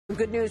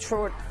Good news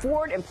for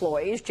Ford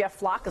employees. Jeff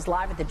Flock is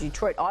live at the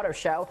Detroit Auto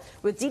Show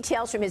with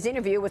details from his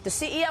interview with the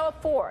CEO of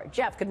Ford.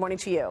 Jeff, good morning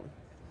to you.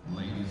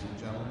 Ladies and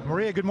gentlemen.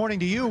 Maria, good morning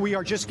to you. We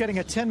are just getting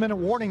a 10-minute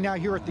warning now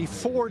here at the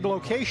Ford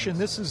location.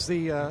 This is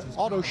the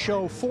Auto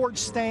Show Ford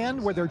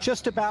stand where they're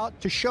just about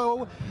to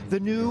show the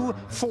new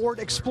Ford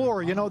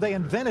Explorer. You know, they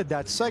invented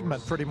that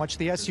segment, pretty much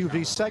the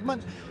SUV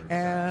segment,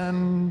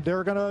 and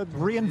they're going to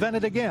reinvent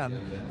it again,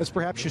 as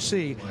perhaps you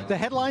see. The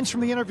headlines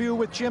from the interview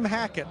with Jim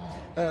Hackett,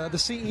 the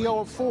CEO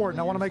of Ford, and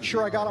I want to make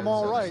sure I got them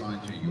all right.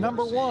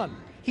 Number one,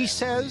 he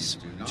says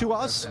to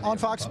us on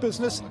Fox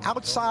Business,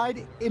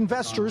 outside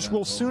investors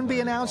will soon be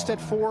announced at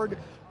Ford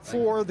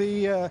for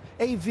the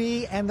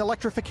AV and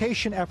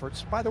electrification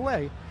efforts. By the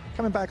way,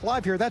 coming back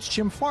live here, that's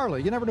Jim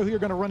Farley. You never know who you're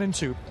going to run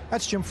into.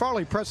 That's Jim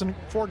Farley, President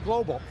of Ford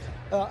Global.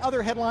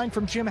 Other headline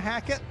from Jim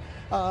Hackett,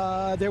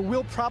 there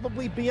will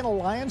probably be an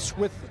alliance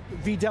with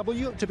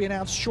VW to be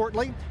announced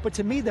shortly. But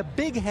to me, the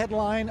big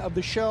headline of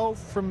the show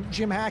from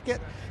Jim Hackett,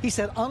 he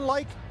said,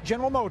 unlike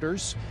General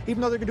Motors,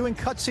 even though they're doing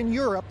cuts in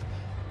Europe,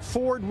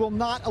 Ford will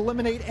not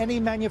eliminate any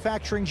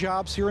manufacturing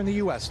jobs here in the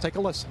U.S. Take a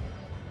listen.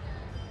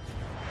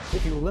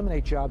 If you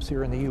eliminate jobs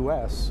here in the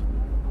U.S.,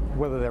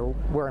 whether they're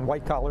wearing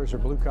white collars or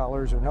blue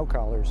collars or no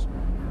collars,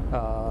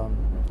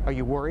 are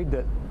you worried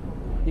that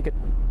you could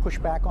push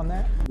back on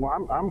that?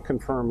 Well, I'm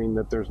confirming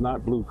that there's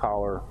not blue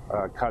collar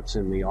cuts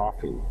in the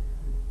offing.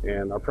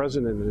 And our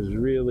president is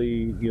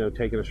really,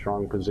 taking a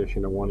strong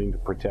position of wanting to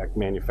protect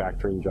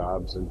manufacturing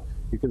jobs. And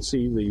you can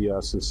see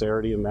the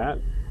sincerity in that,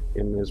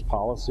 in his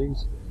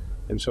policies.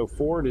 And so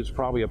Ford is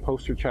probably a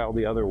poster child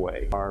the other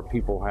way. Our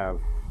people have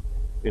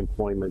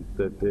employment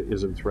that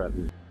isn't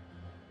threatened.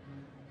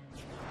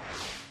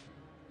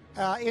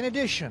 In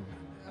addition,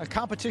 a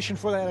competition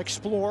for that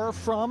Explorer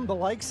from the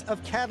likes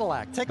of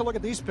Cadillac. Take a look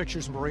at these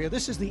pictures, Maria.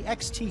 This is the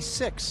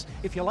XT6.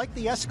 If you like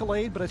the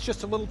Escalade, but it's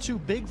just a little too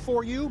big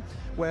for you,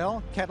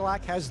 well,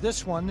 Cadillac has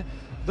this one.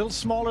 A little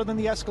smaller than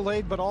the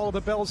Escalade, but all of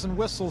the bells and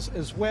whistles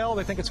as well.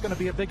 They think it's going to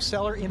be a big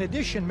seller. In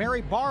addition,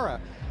 Mary Barra,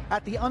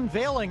 at the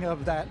unveiling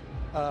of that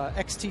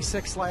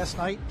XT6 last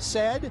night,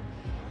 said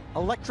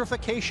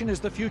electrification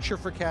is the future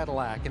for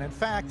Cadillac. And in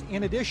fact,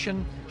 in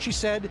addition, she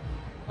said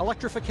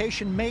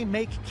electrification may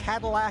make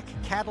Cadillac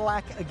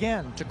Cadillac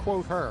again, to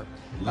quote her.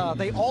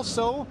 They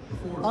also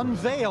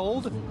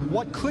unveiled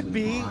what could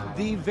be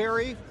the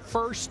very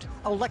first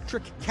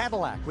electric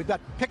Cadillac. We've got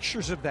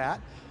pictures of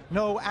that.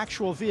 No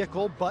actual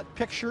vehicle, but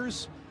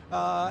pictures.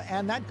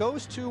 And that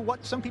goes to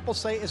what some people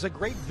say is a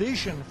great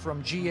vision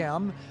from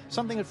GM,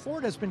 something that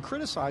Ford has been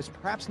criticized,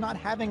 perhaps not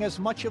having as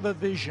much of a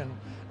vision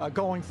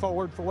going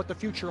forward for what the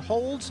future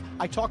holds.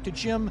 I talked to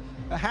Jim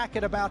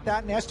Hackett about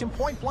that and asked him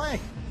point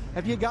blank,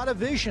 have you got a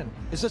vision?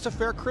 Is this a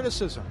fair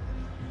criticism?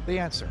 The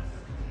answer.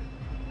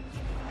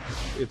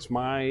 It's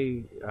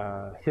my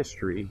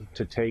history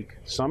to take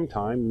some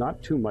time,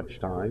 not too much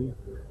time,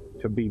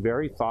 to be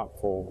very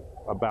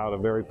thoughtful about a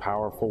very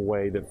powerful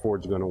way that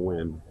Ford's going to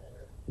win.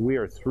 We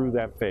are through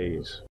that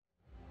phase.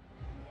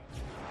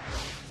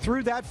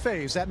 Through that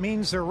phase, that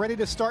means they're ready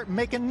to start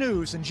making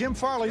news. And Jim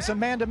Farley's a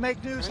man to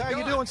make news. How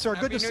you doing, sir?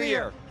 Good to see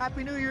you.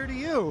 Happy New Year to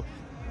you.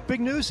 Big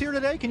news here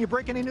today. Can you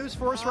break any news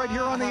for us right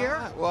here on the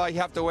air? Well, you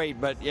have to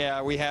wait, but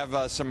yeah, we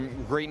have some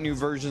great new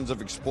versions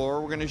of Explorer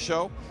we're going to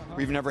show.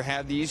 We've never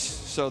had these,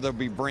 so they'll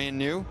be brand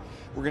new.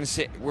 We're going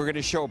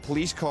to show a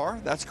police car.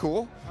 That's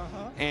cool.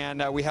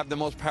 And we have the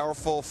most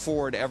powerful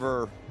Ford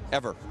ever.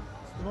 The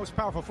most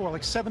powerful Ford,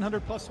 like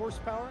 700 plus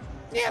horsepower?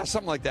 Yeah,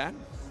 something like that.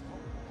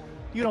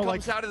 You know, it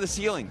comes out of the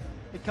ceiling.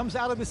 It comes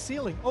out of the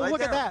ceiling. Oh, right look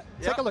there. At that.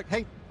 Yep. Take a look.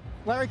 Hey,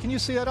 Larry, can you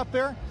see that up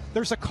there?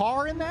 There's a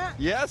car in that?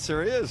 Yes,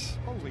 there is.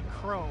 Holy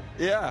crow.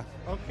 Yeah.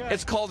 Okay.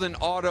 It's called an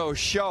auto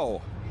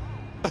show.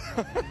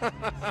 And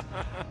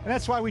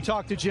that's why we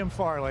talked to Jim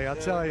Farley, I'll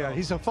tell you.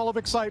 He's full of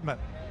excitement.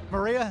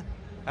 Maria,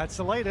 that's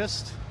the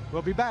latest.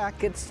 We'll be back.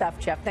 Good stuff,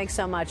 Jeff. Thanks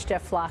so much.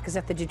 Jeff Flock is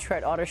at the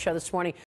Detroit Auto Show this morning.